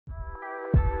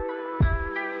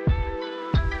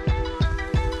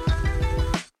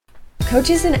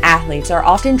Coaches and athletes are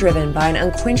often driven by an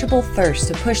unquenchable thirst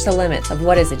to push the limits of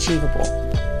what is achievable.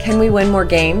 Can we win more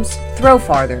games, throw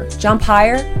farther, jump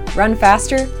higher, run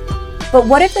faster? But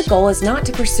what if the goal is not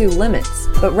to pursue limits,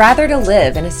 but rather to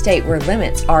live in a state where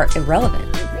limits are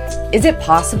irrelevant? Is it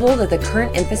possible that the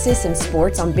current emphasis in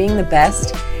sports on being the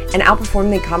best and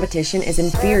outperforming the competition is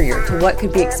inferior to what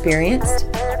could be experienced?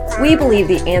 We believe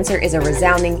the answer is a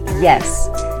resounding yes.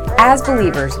 As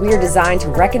believers, we are designed to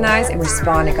recognize and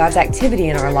respond to God's activity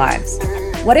in our lives.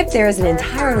 What if there is an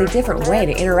entirely different way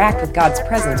to interact with God's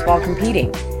presence while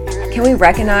competing? Can we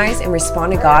recognize and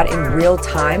respond to God in real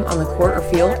time on the court or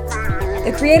field?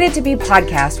 The Created to Be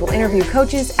podcast will interview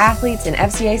coaches, athletes, and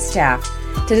FCA staff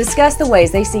to discuss the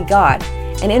ways they see God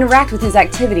and interact with His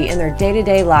activity in their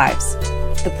day-to-day lives.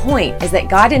 The point is that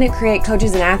God didn't create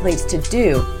coaches and athletes to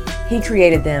do, He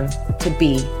created them to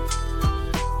be.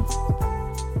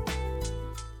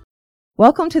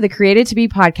 Welcome to the Created to Be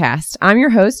podcast. I'm your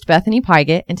host, Bethany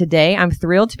Pygott, and today I'm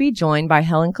thrilled to be joined by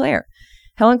Helen Claire.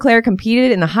 Helen Claire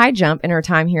competed in the high jump in her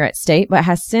time here at State, but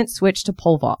has since switched to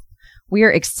pole vault. We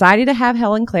are excited to have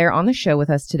Helen Claire on the show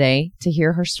with us today to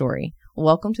hear her story.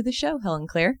 Welcome to the show, Helen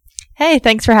Claire. Hey,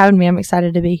 thanks for having me. I'm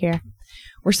excited to be here.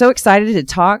 We're so excited to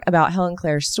talk about Helen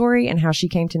Claire's story and how she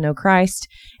came to know Christ,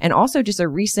 and also just a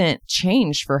recent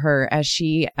change for her as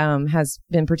she has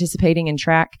been participating in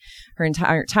track her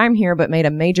entire time here, but made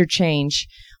a major change.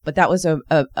 But that was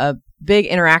a big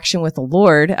interaction with the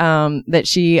Lord that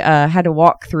she had to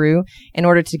walk through in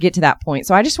order to get to that point.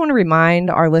 So I just want to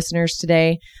remind our listeners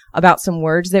today about some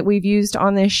words that we've used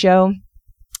on this show,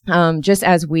 just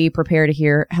as we prepare to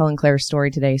hear Helen Claire's story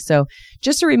today. So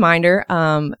just a reminder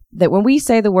that when we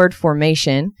say the word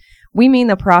formation, we mean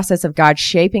the process of God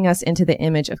shaping us into the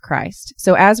image of Christ.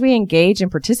 So as we engage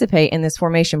and participate in this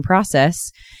formation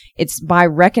process, it's by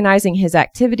recognizing His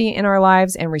activity in our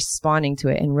lives and responding to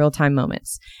it in real-time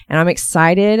moments. And I'm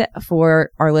excited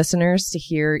for our listeners to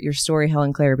hear your story,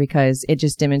 Helen Claire, because it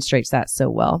just demonstrates that so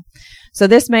well. So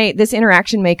this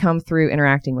interaction may come through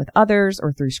interacting with others,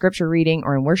 or through scripture reading,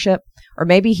 or in worship, or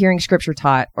maybe hearing scripture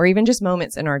taught, or even just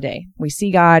moments in our day. We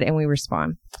see God and we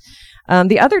respond.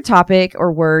 The other topic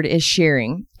or word is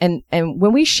sharing. And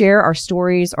when we share our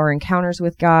stories, our encounters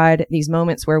with God, these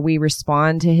moments where we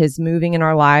respond to His moving in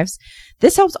our lives,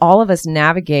 this helps all of us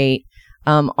navigate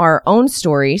our own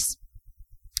stories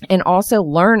and also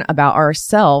learn about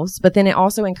ourselves. But then it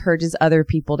also encourages other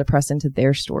people to press into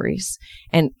their stories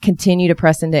and continue to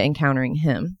press into encountering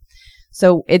Him.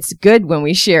 So it's good when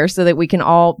we share so that we can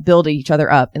all build each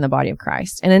other up in the body of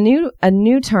Christ. And a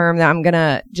new term that I'm going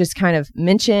to just kind of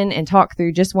mention and talk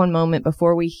through just one moment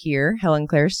before we hear Helen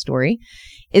Claire's story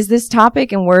is this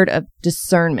topic and word of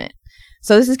discernment.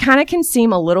 So this is kind of can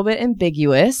seem a little bit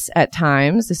ambiguous at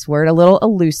times, this word a little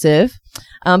elusive.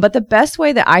 But the best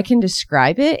way that I can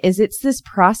describe it is it's this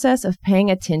process of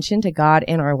paying attention to God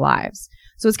in our lives.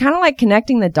 So it's kind of like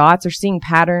connecting the dots or seeing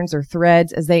patterns or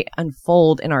threads as they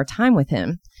unfold in our time with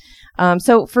Him.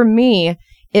 So for me,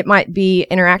 it might be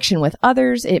interaction with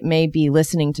others. It may be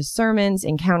listening to sermons,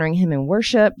 encountering Him in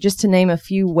worship, just to name a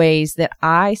few ways that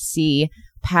I see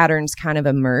patterns kind of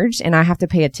emerge and I have to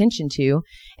pay attention to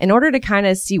in order to kind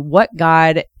of see what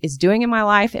God is doing in my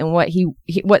life and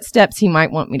what steps He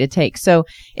might want me to take. So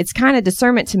it's kind of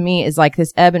discernment to me is like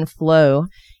this ebb and flow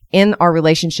in our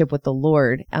relationship with the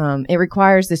Lord. It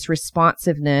requires this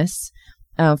responsiveness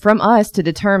from us to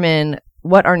determine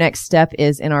what our next step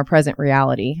is in our present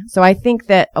reality. So I think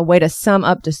that a way to sum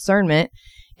up discernment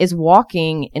is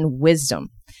walking in wisdom.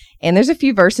 And there's a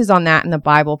few verses on that in the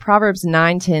Bible. Proverbs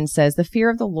 9:10 says, "The fear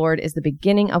of the Lord is the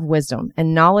beginning of wisdom,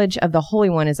 and knowledge of the Holy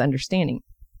One is understanding."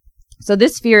 So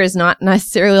this fear is not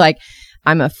necessarily like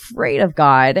I'm afraid of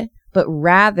God, but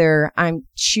rather I'm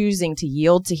choosing to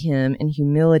yield to Him in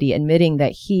humility, admitting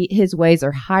that His ways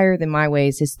are higher than my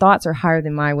ways, His thoughts are higher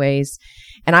than my ways,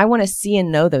 and I want to see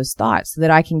and know those thoughts so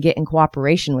that I can get in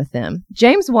cooperation with them.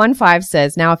 James 1:5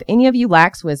 says, "Now if any of you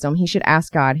lacks wisdom, he should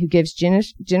ask God, who gives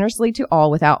generously to all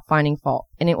without finding fault,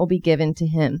 and it will be given to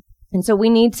him." And so we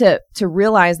need to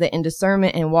realize that in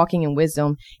discernment and walking in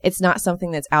wisdom, it's not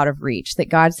something that's out of reach, that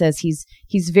God says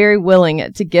He's very willing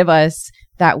to give us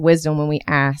that wisdom when we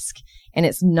ask, and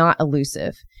it's not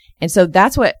elusive. And so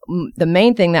that's what the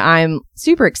main thing that I'm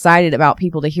super excited about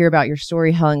people to hear about your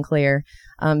story, Helen Claire,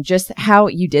 just how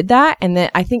you did that. And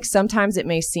that I think sometimes it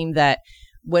may seem that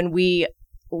when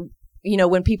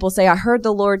when people say, I heard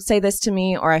the Lord say this to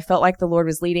me, or I felt like the Lord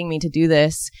was leading me to do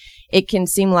this, it can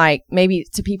seem like maybe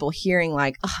to people hearing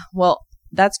like, oh, well,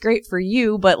 that's great for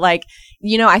you, but like,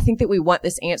 I think that we want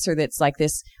this answer that's like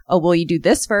this, oh, well, you do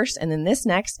this first and then this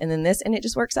next and then this, and it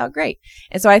just works out great.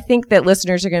 And so I think that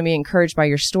listeners are going to be encouraged by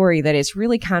your story, that it's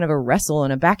really kind of a wrestle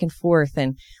and a back and forth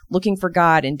and looking for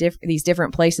God in these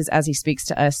different places as he speaks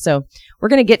to us. So we're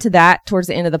going to get to that towards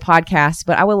the end of the podcast,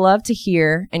 but I would love to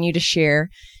hear and you to share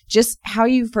just how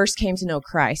you first came to know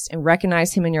Christ and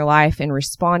recognized him in your life and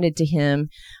responded to him,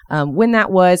 when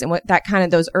that was, and what that kind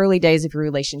of those early days of your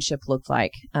relationship looked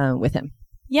like with him.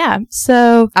 Yeah.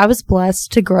 So I was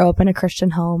blessed to grow up in a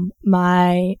Christian home.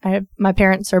 My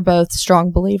parents are both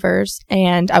strong believers,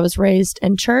 and I was raised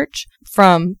in church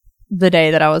from the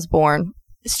day that I was born.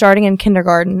 Starting in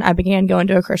kindergarten, I began going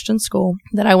to a Christian school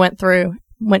that I went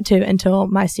to until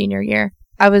my senior year.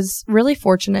 I was really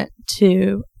fortunate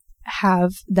to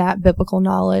have that biblical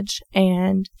knowledge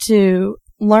and to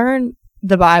learn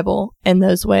the Bible in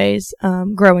those ways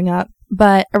growing up.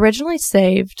 But originally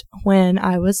saved when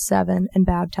I was 7 and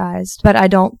baptized. But I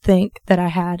don't think that I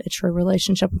had a true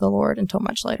relationship with the Lord until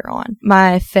much later on.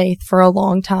 My faith for a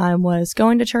long time was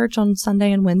going to church on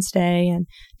Sunday and Wednesday and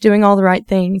doing all the right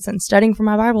things and studying for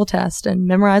my Bible test and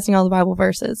memorizing all the Bible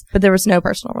verses. But there was no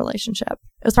personal relationship.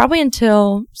 It was probably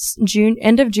until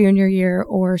end of junior year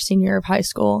or senior year of high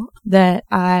school that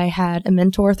I had a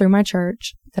mentor through my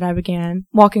church that I began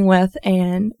walking with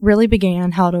and really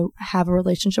began how to have a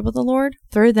relationship with the Lord.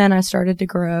 Through then, I started to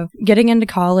grow. Getting into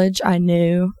college, I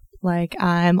knew, like,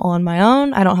 I'm on my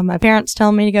own. I don't have my parents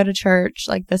telling me to go to church.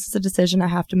 Like, this is a decision I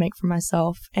have to make for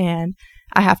myself, and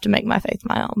I have to make my faith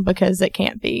my own because it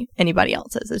can't be anybody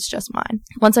else's. It's just mine.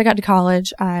 Once I got to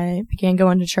college, I began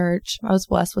going to church. I was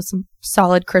blessed with some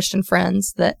solid Christian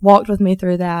friends that walked with me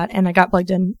through that, and I got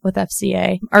plugged in with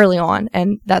FCA early on,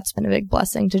 and that's been a big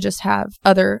blessing to just have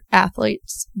other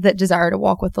athletes that desire to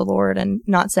walk with the Lord. And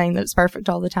not saying that it's perfect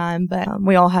all the time, but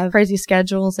we all have crazy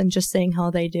schedules, and just seeing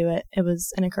how they do it, it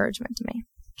was an encouragement to me.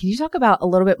 Can you talk about a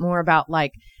little bit more about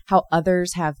like how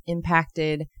others have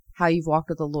impacted how you've walked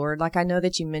with the Lord? Like, I know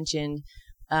that you've mentioned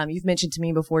to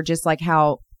me before, just like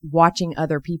how watching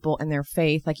other people and their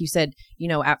faith, like you said,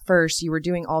 at first you were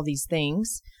doing all these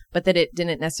things, but that it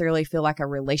didn't necessarily feel like a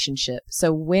relationship.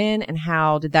 So when and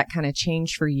how did that kind of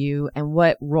change for you? And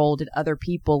what role did other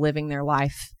people living their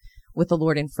life with the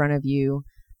Lord in front of you,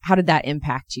 how did that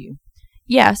impact you?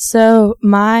 Yeah. So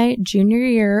my junior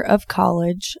year of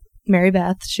college, Mary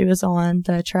Beth, she was on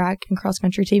the track and cross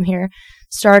country team here,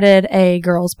 started a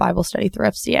girls' Bible study through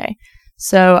FCA.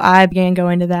 So I began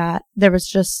going to that. There was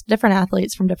just different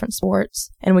athletes from different sports,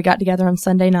 and we got together on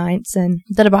Sunday nights and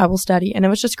did a Bible study, and it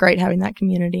was just great having that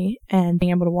community and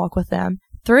being able to walk with them.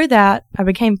 Through that, I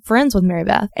became friends with Mary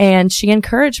Beth, and she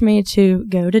encouraged me to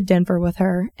go to Denver with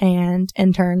her and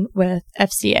intern with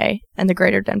FCA in the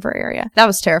greater Denver area. That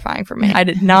was terrifying for me. I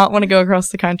did not want to go across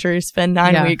the country, spend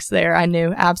 9 weeks there. I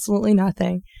knew absolutely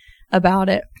nothing about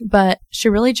it, but she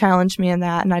really challenged me in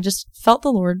that, and I just felt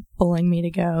the Lord pulling me to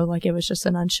go. Like, it was just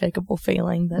an unshakable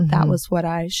feeling that that was what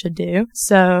I should do.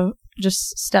 So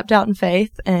just stepped out in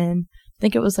faith, and I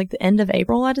think it was like the end of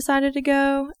April I decided to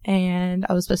go, and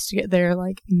I was supposed to get there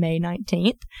like May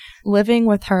 19th, living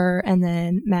with her and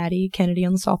then Maddie Kennedy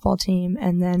on the softball team.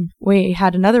 And then we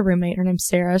had another roommate, her name's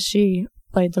Sarah. She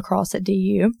played lacrosse at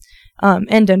DU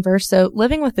in Denver. So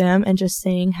living with them and just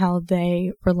seeing how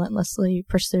they relentlessly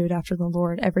pursued after the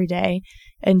Lord every day,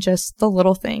 and just the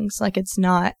little things. Like,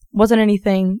 wasn't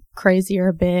anything crazy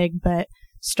or big, but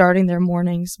starting their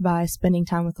mornings by spending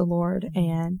time with the Lord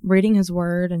and reading his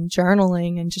word and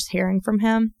journaling and just hearing from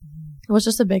him. It was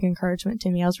just a big encouragement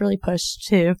to me. I was really pushed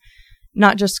to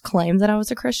not just claim that I was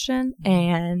a Christian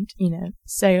and,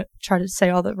 try to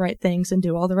say all the right things and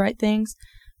do all the right things,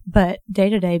 but day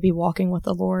to day be walking with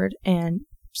the Lord and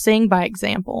seeing by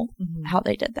example how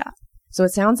they did that. So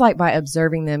it sounds like by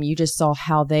observing them, you just saw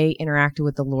how they interacted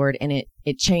with the Lord, and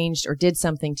it changed or did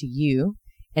something to you,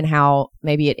 and how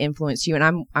maybe it influenced you.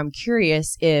 And I'm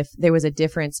curious if there was a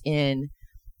difference in,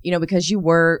 because you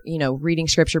were, reading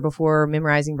scripture before,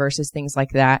 memorizing verses, things like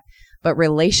that. But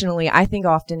relationally, I think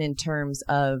often in terms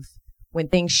of when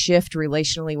things shift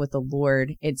relationally with the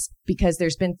Lord, it's because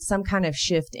there's been some kind of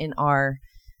shift in our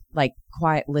like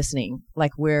quiet listening.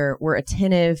 Like we're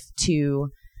attentive to,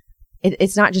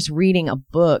 it's not just reading a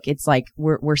book. It's like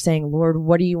we're saying, Lord,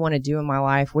 what do you want to do in my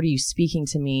life? What are you speaking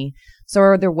to me? So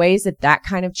are there ways that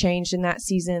kind of changed in that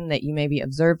season that you maybe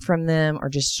observed from them or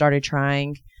just started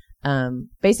trying?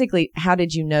 Basically, how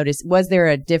did you notice? Was there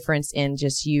a difference in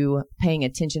just you paying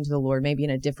attention to the Lord, maybe in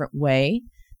a different way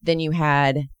than you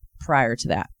had prior to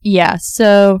that? Yeah.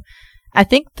 So I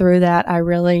think through that, I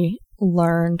really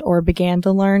learned or began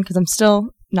to learn, because I'm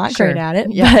still not great at it,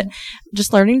 but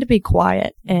just learning to be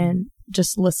quiet and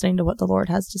just listening to what the Lord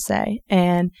has to say.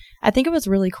 And I think it was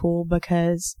really cool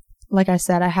because, like I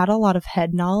said, I had a lot of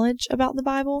head knowledge about the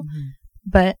Bible,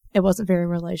 but it wasn't very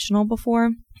relational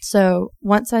before. So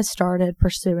once I started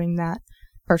pursuing that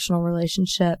personal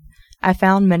relationship, I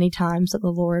found many times that the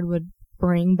Lord would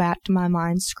bring back to my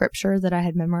mind scripture that I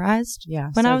had memorized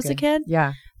when I was a kid.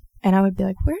 Yeah. And I would be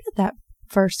like, where did that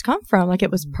verse come from? Like, it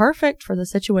was perfect for the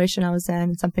situation I was in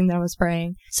and something that I was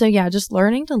praying. So yeah, just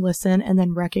learning to listen and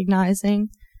then recognizing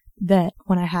that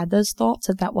when I had those thoughts,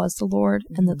 that was the Lord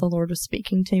and that the Lord was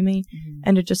speaking to me,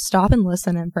 and to just stop and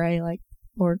listen and pray, like,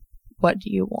 Lord, what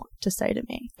do you want to say to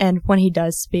me? And when he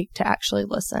does speak, to actually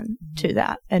listen to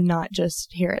that and not just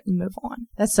hear it and move on.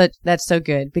 That's so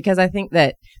good, because I think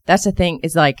that's the thing,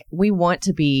 is like, we want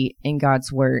to be in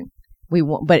God's word. We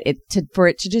want, but for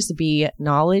it to just be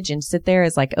knowledge and sit there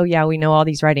as like, oh yeah, we know all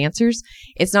these right answers.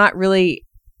 It's not really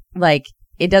like,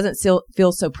 it doesn't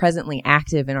feel so presently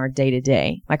active in our day to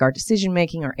day, like our decision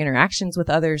making, our interactions with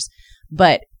others.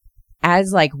 But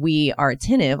as like we are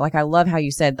attentive, like I love how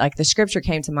you said, like the scripture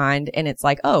came to mind, and it's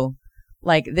like, oh,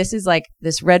 like this is like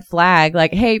this red flag,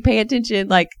 like, hey, pay attention.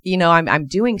 Like, you know, I'm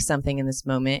doing something in this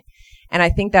moment. And I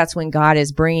think that's when God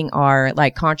is bringing our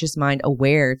like conscious mind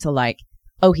aware to like,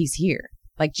 oh, he's here.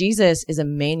 Like Jesus is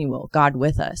Emmanuel, God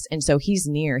with us. And so he's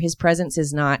near. His presence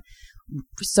is not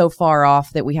so far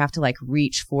off that we have to like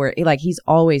reach for it. Like he's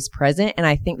always present. And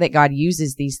I think that God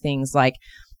uses these things, like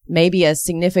maybe a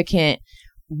significant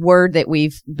word that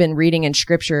we've been reading in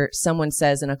scripture, someone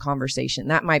says in a conversation.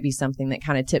 That might be something that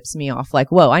kind of tips me off, like,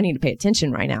 whoa, I need to pay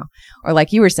attention right now. Or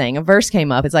like you were saying, a verse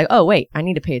came up. It's like, oh, wait, I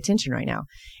need to pay attention right now.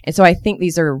 And so I think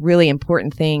these are really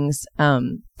important things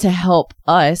to help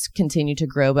us continue to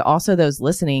grow, but also those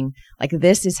listening. Like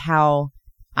this is how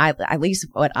at least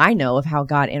what I know of how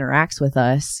God interacts with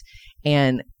us.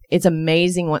 And it's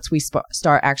amazing once we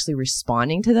start actually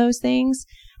responding to those things,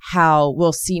 how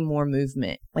we'll see more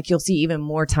movement. Like you'll see even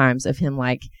more times of him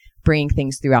like bringing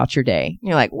things throughout your day.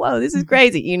 You're like, whoa, this is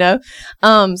crazy, you know?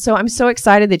 So I'm so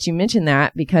excited that you mentioned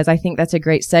that, because I think that's a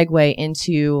great segue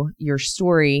into your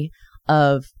story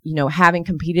of, you know, having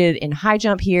competed in high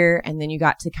jump here. And then you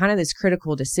got to kind of this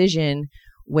critical decision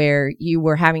where you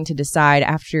were having to decide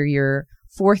after your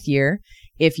 4th year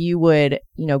if you would,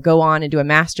 you know, go on and do a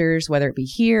master's, whether it be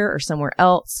here or somewhere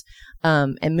else,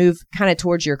 and move kind of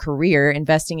towards your career,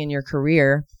 investing in your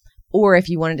career, or if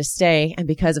you wanted to stay. And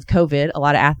because of COVID, a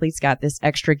lot of athletes got this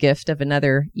extra gift of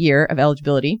another year of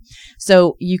eligibility.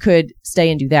 So you could stay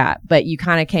and do that. But you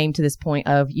kind of came to this point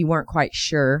of you weren't quite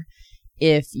sure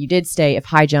if you did stay, if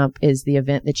high jump is the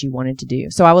event that you wanted to do.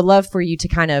 So I would love for you to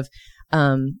kind of,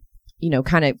 you know,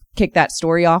 kind of kick that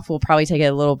story off. We'll probably take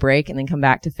a little break and then come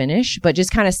back to finish, but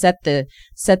just kind of set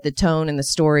the tone and the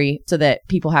story so that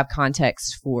people have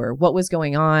context for what was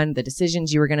going on, the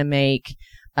decisions you were going to make,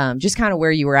 just kind of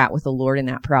where you were at with the Lord in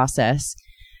that process.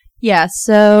 Yeah.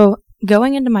 So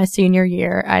going into my senior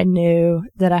year, I knew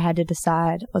that I had to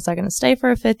decide, was I going to stay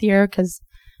for a 5th year? Because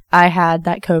I had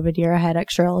that COVID year, I had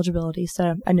extra eligibility.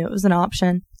 So I knew it was an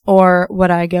option. Or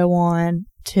would I go on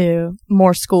to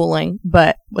more schooling,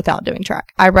 but without doing track?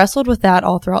 I wrestled with that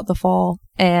all throughout the fall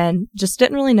and just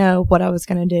didn't really know what I was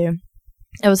going to do.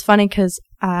 It was funny because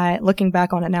looking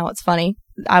back on it now, it's funny.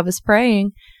 I was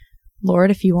praying,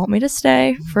 Lord, if you want me to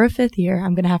stay for a 5th year,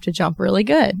 I'm going to have to jump really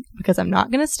good, because I'm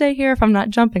not going to stay here if I'm not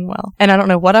jumping well. And I don't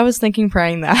know what I was thinking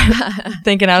praying that,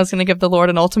 thinking I was going to give the Lord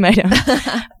an ultimatum.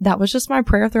 That was just my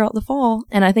prayer throughout the fall.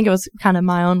 And I think it was kind of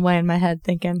my own way in my head,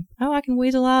 thinking, oh, I can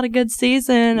weasel out a good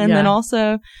season and then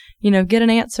also, you know, get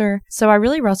an answer. So I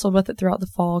really wrestled with it throughout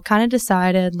the fall, kind of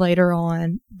decided later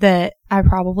on that I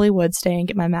probably would stay and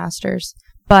get my master's.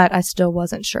 But I still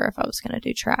wasn't sure if I was going to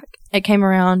do track. It came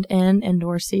around in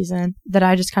indoor season that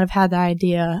I just kind of had the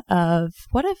idea of,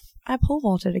 what if I pole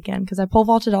vaulted again? Because I pole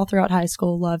vaulted all throughout high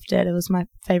school, loved it. It was my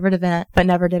favorite event, but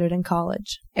never did it in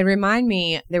college. And remind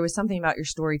me, there was something about your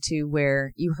story too,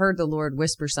 where you heard the Lord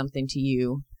whisper something to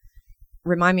you.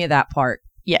 Remind me of that part.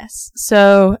 Yes.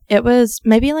 So it was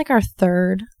maybe like our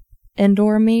 3rd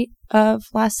indoor meet of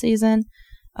last season.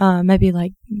 Maybe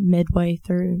like midway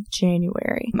through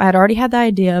January. I had already had the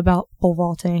idea about pole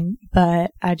vaulting,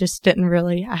 but I just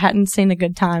I hadn't seen a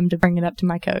good time to bring it up to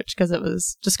my coach, because it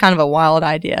was just kind of a wild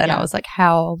idea. And I was like,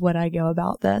 how would I go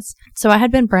about this? So I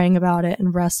had been praying about it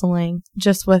and wrestling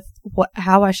just with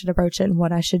how I should approach it and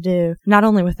what I should do. Not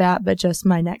only with that, but just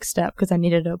my next step, because I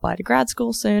needed to apply to grad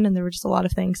school soon. And there were just a lot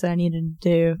of things that I needed to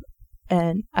do.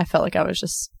 And I felt like I was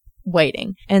just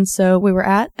waiting. And so we were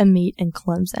at a meet in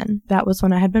Clemson. That was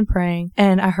when I had been praying,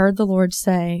 and I heard the Lord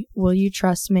say, will you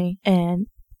trust me and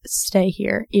stay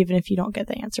here even if you don't get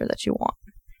the answer that you want?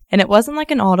 And it wasn't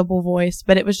like an audible voice,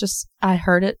 but it was just, I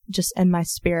heard it just in my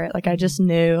spirit. Like I just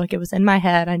knew, like it was in my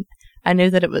head. I knew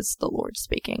that it was the Lord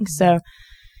speaking. So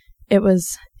it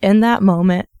was in that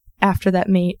moment after that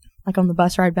meet, like on the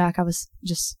bus ride back, I was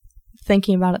just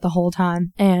thinking about it the whole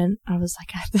time. And I was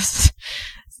like, this is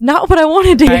not what I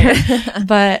wanted to hear. Right.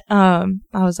 But I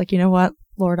was like, you know what,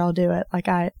 Lord, I'll do it. Like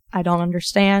I don't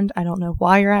understand. I don't know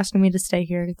why you're asking me to stay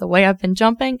here. The way I've been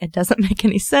jumping, it doesn't make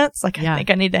any sense. Like I think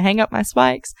I need to hang up my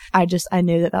spikes. I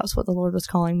knew that was what the Lord was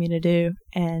calling me to do,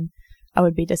 and I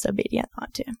would be disobedient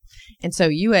not to. And so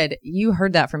you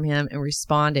heard that from him and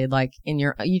responded like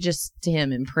to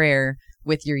him in prayer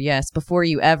with your yes before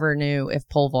you ever knew if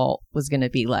pole vault was going to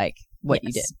be like what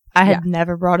you did. I had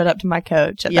never brought it up to my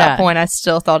coach. At that point, I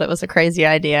still thought it was a crazy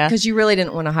idea. Because you really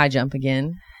didn't want to high jump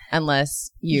again unless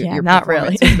your not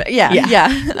really.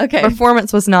 Yeah. Okay.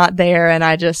 Performance was not there. And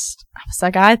I was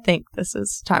like, I think this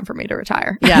is time for me to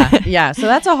retire. Yeah. So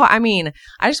that's I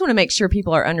just want to make sure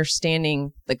people are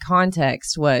understanding the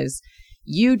context was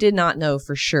you did not know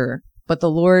for sure, but the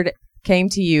Lord came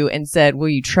to you and said, will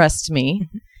you trust me?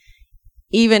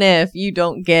 Even if you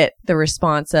don't get the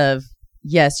response of,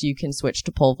 yes, you can switch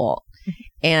to pole vault.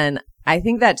 And I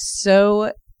think that's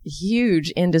so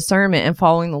huge in discernment and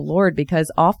following the Lord,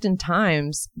 because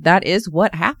oftentimes that is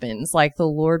what happens. Like the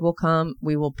Lord will come,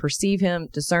 we will perceive him,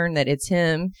 discern that it's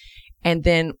him. And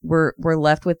then we're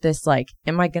left with this, like,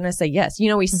 am I going to say yes? You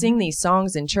know, we sing these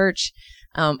songs in church,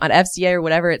 at FCA or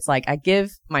whatever. It's like, I give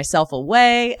myself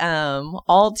away,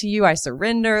 all to you, I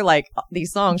surrender, like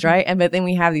these songs, right? But then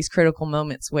we have these critical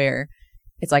moments where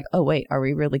it's like, oh, wait, are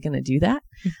we really going to do that?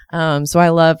 So I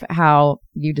love how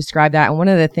you describe that. And one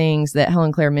of the things that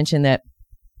Helen Claire mentioned that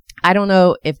I don't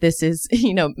know if this is,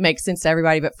 makes sense to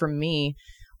everybody, but for me,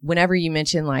 whenever you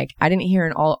mention like, I didn't hear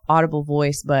an audible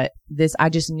voice, but I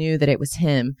just knew that it was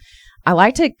him. I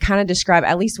like to kind of describe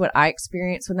at least what I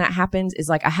experience when that happens is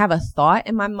like I have a thought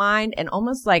in my mind and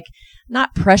almost like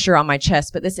not pressure on my chest,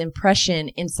 but this impression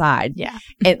inside. Yeah.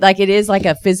 It is like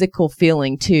a physical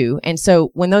feeling too. And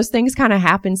so when those things kind of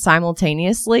happen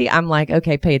simultaneously, I'm like,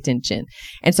 okay, pay attention.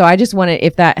 And so I just wanted,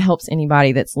 if that helps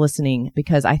anybody that's listening,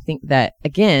 because I think that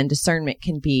again, discernment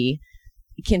can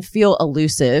feel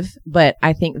elusive, but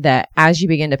I think that as you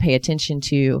begin to pay attention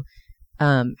to,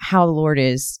 how the Lord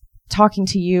is talking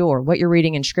to you or what you're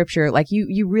reading in scripture, like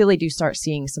you really do start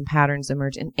seeing some patterns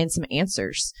emerge and some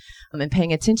answers, and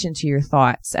paying attention to your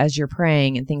thoughts as you're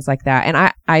praying and things like that. And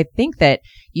I think that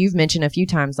you've mentioned a few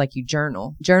times, like you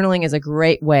journal. Journaling is a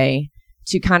great way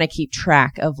to kind of keep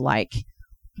track of like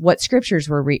what scriptures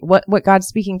were what God's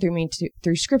speaking through me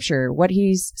through scripture, what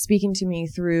he's speaking to me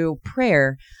through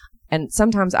prayer. And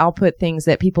sometimes I'll put things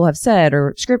that people have said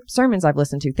or sermons I've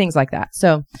listened to, things like that.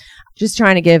 So just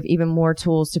trying to give even more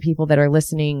tools to people that are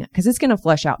listening, because it's going to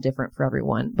flesh out different for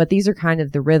everyone. But these are kind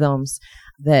of the rhythms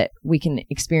that we can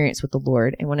experience with the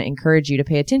Lord and want to encourage you to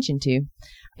pay attention to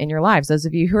in your lives, those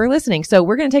of you who are listening. So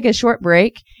we're going to take a short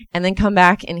break and then come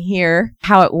back and hear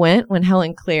how it went when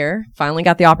Helen Claire finally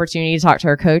got the opportunity to talk to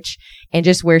her coach and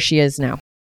just where she is now.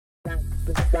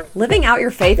 Living out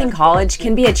your faith in college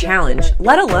can be a challenge,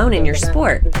 let alone in your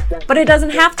sport. But it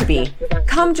doesn't have to be.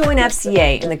 Come join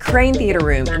FCA in the Crane Theater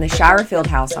Room in the Shire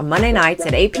Fieldhouse on Monday nights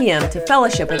at 8 p.m. to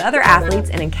fellowship with other athletes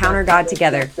and encounter God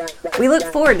together. We look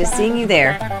forward to seeing you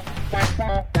there.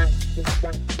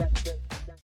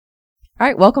 All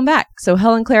right, welcome back. So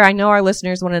Helen Claire, I know our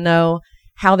listeners want to know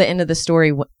how the end of the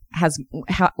story how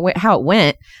it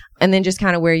went, and then just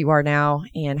kind of where you are now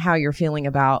and how you're feeling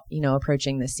about,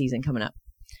 approaching this season coming up.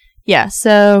 Yeah.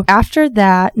 So after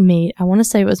that meet, I want to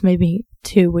say it was maybe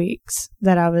 2 weeks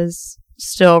that I was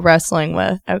still wrestling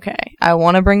with, okay, I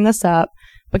want to bring this up,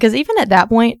 because even at that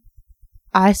point,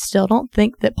 I still don't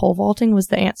think that pole vaulting was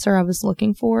the answer I was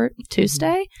looking for to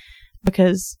stay,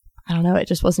 because I don't know, it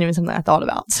just wasn't even something I thought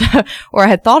about. So, or I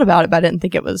had thought about it, but I didn't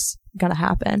think it was going to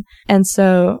happen. And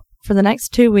so for the next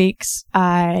 2 weeks,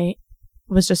 I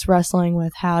was just wrestling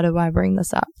with, how do I bring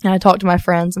this up? And I talked to my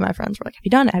friends, and my friends were like, have you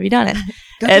done it? Have you done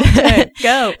it?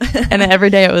 Go. And then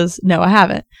every day it was, no, I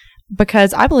haven't.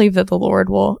 Because I believe that the Lord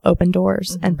will open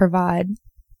doors and provide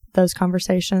those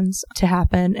conversations to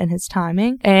happen in his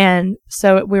timing. And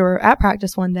so we were at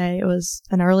practice one day. It was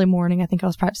an early morning. I think I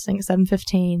was practicing at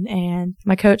 7:15, and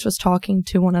my coach was talking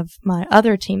to one of my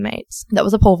other teammates that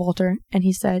was a pole vaulter. And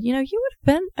he said, you would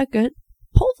have been a good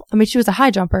she was a high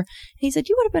jumper. And he said,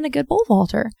 you would have been a good pole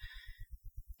vaulter.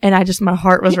 And my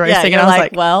heart was racing. And I was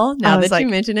like, well, now that you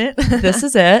mention it, this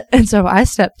is it. And so I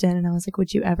stepped in and I was like,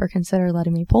 would you ever consider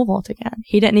letting me pole vault again?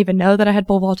 He didn't even know that I had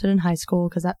pole vaulted in high school,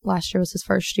 because that last year was his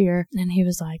first year. And he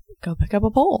was like, go pick up a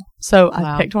pole. So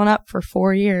I picked one up for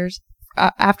 4 years.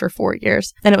 after 4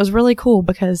 years. And it was really cool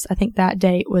because I think that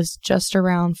date was just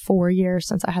around 4 years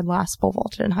since I had last pole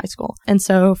vaulted in high school. And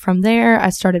so from there, I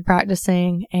started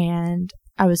practicing, and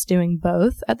I was doing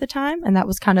both at the time. And that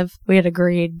was we had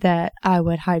agreed that I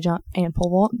would high jump and pole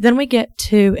vault. Then we get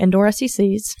to indoor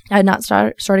SECs. I had not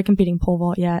started competing pole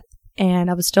vault yet,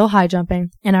 and I was still high jumping.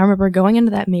 And I remember going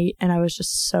into that meet, and I was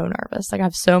just so nervous. Like, I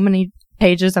have so many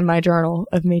pages in my journal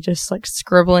of me just like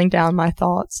scribbling down my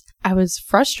thoughts. I was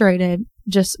frustrated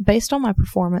just based on my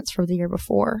performance for the year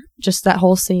before, just that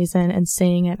whole season, and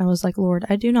seeing it. I was like, Lord,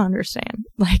 I do not understand.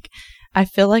 Like, I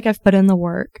feel like I've put in the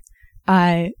work.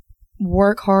 I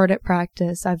work hard at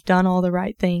practice. I've done all the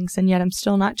right things, and yet I'm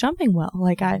still not jumping well.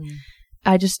 Like,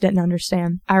 I just didn't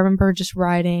understand. I remember just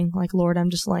writing, like, Lord,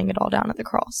 I'm just laying it all down at the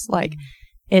cross. Like,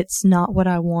 it's not what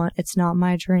I want. It's not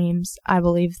my dreams. I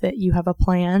believe that you have a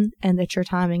plan and that your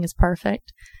timing is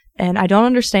perfect. And I don't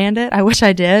understand it. I wish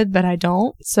I did, but I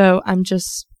don't. So I'm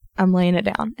laying it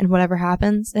down. And whatever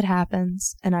happens, it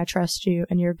happens. And I trust you,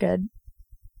 and you're good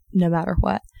no matter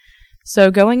what.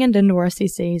 So going into indoor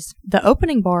SECs, the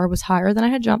opening bar was higher than I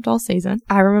had jumped all season.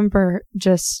 I remember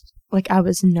just like, I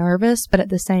was nervous, but at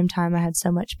the same time, I had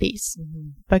so much peace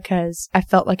because I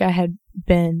felt like I had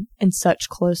been in such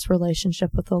close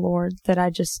relationship with the Lord that I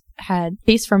just had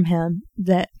peace from him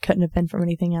that couldn't have been from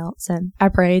anything else. And I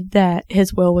prayed that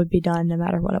his will would be done no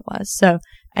matter what it was. So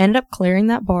I ended up clearing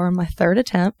that bar on my third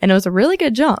attempt, and it was a really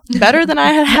good jump, better than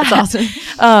I had. That's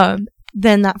awesome.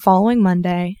 Then that following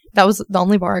Monday, that was the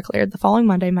only bar I cleared. The following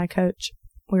Monday, my coach,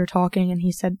 we were talking, and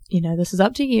he said, this is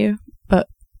up to you, but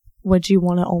would you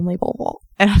want to only pole vault?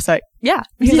 And I was like, yeah.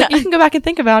 He's like, you can go back and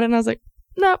think about it. And I was like,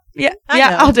 no, yeah,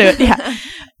 I'll do it. Yeah.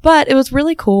 But it was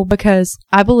really cool because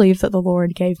I believe that the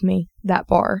Lord gave me that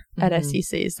bar at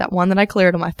SECs, that one that I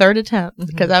cleared on my third attempt,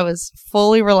 because I was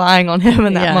fully relying on him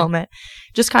in that moment.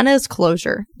 Just kind of as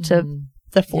closure to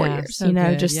the 4 years, so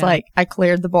good, like, I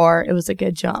cleared the bar. It was a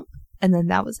good jump. And then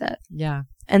that was it. Yeah.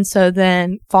 And so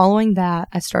then following that,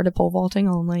 I started pole vaulting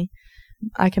only.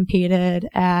 I competed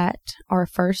at our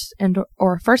first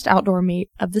outdoor meet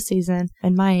of the season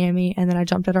in Miami, and then I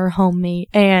jumped at our home meet.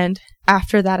 And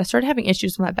after that, I started having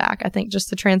issues with my back. I think just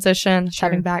the transition,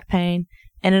 having back pain,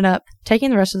 ended up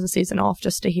taking the rest of the season off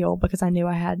just to heal because I knew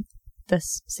I had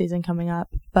this season coming up.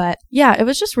 But yeah, it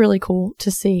was just really cool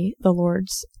to see the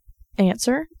Lord's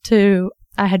answer to,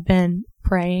 I had been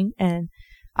praying, and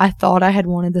I thought I had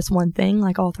wanted this one thing,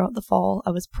 like all throughout the fall.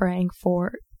 I was praying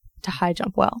to high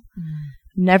jump well,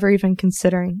 never even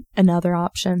considering another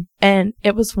option. And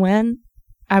it was when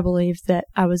I believed that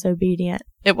I was obedient.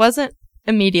 It wasn't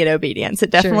immediate obedience.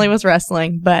 It definitely was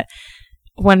wrestling. But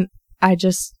when I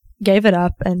just gave it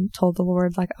up and told the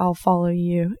Lord, like, I'll follow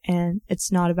you, and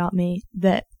it's not about me,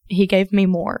 that he gave me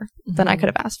more than I could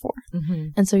have asked for.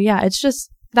 And so, yeah, it's just,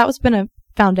 that was been a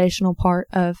foundational part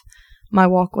of my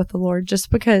walk with the Lord,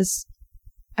 just because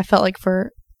I felt like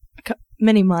for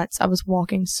many months I was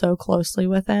walking so closely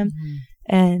with him.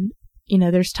 And,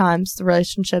 there's times the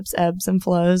relationships ebbs and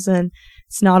flows, and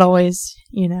it's not always,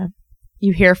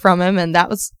 you hear from him. And that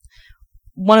was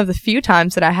one of the few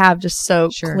times that I have just so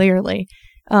clearly.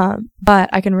 But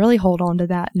I can really hold on to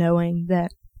that, knowing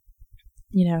that,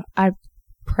 I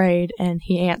prayed and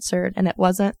he answered, and it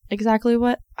wasn't exactly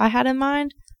what I had in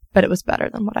mind, but it was better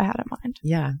than what I had in mind.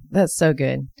 Yeah, that's so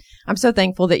good. I'm so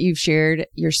thankful that you've shared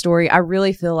your story. I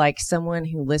really feel like someone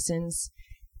who listens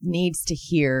needs to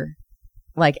hear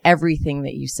like everything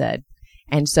that you said.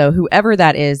 And so whoever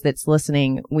that is that's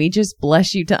listening, we just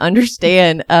bless you to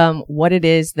understand what it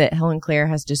is that Helen Claire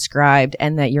has described,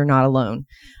 and that you're not alone.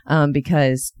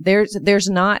 Because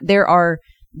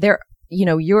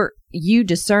you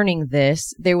discerning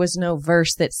this, there was no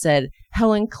verse that said,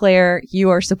 Helen Claire, you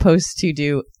are supposed to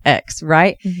do X,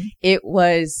 right? It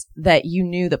was that you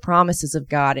knew the promises of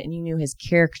God and you knew his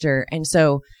character. And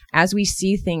so as we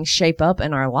see things shape up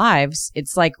in our lives,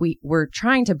 it's like we're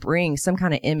trying to bring some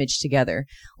kind of image together,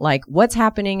 like what's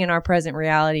happening in our present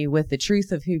reality with the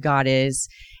truth of who God is,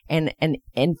 and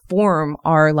inform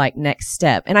our like next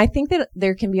step. And I think that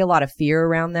there can be a lot of fear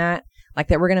around that, like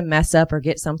that we're going to mess up or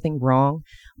get something wrong.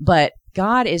 But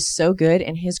God is so good,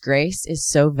 and his grace is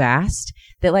so vast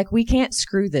that like we can't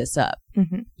screw this up,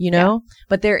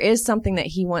 but there is something that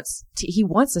he wants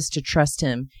us to trust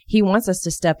him. He wants us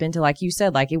to step into, like you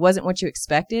said, like it wasn't what you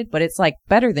expected, but it's like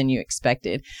better than you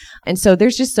expected. And so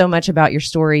there's just so much about your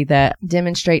story that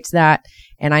demonstrates that.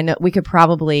 And I know we could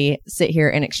probably sit here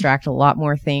and extract a lot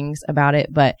more things about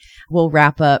it, but we'll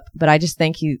wrap up. But I just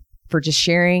thank you for just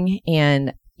sharing.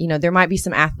 And there might be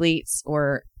some athletes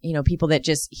or, people that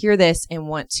just hear this and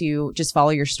want to just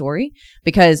follow your story,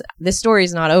 because this story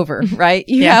is not over, right?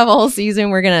 You have a whole season.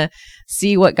 We're going to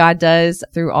see what God does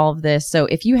through all of this. So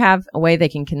if you have a way they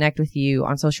can connect with you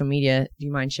on social media, do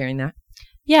you mind sharing that?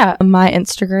 Yeah. My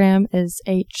Instagram is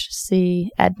HC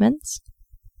Edmonds,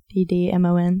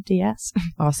 EDMONDS.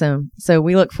 Awesome. So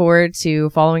we look forward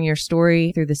to following your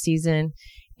story through the season,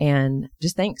 and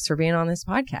just thanks for being on this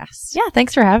podcast. Yeah.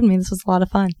 Thanks for having me. This was a lot of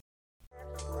fun.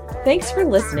 Thanks for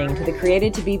listening to the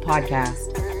Created to Be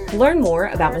podcast. To learn more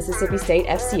about Mississippi State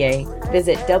FCA,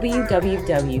 visit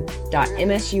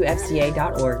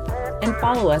www.msufca.org and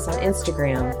follow us on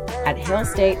Instagram at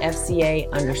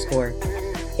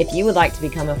HailStateFCA_. If you would like to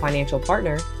become a financial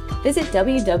partner, visit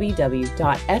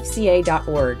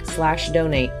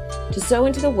www.fca.org/donate to sow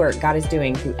into the work God is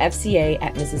doing through FCA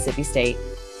at Mississippi State.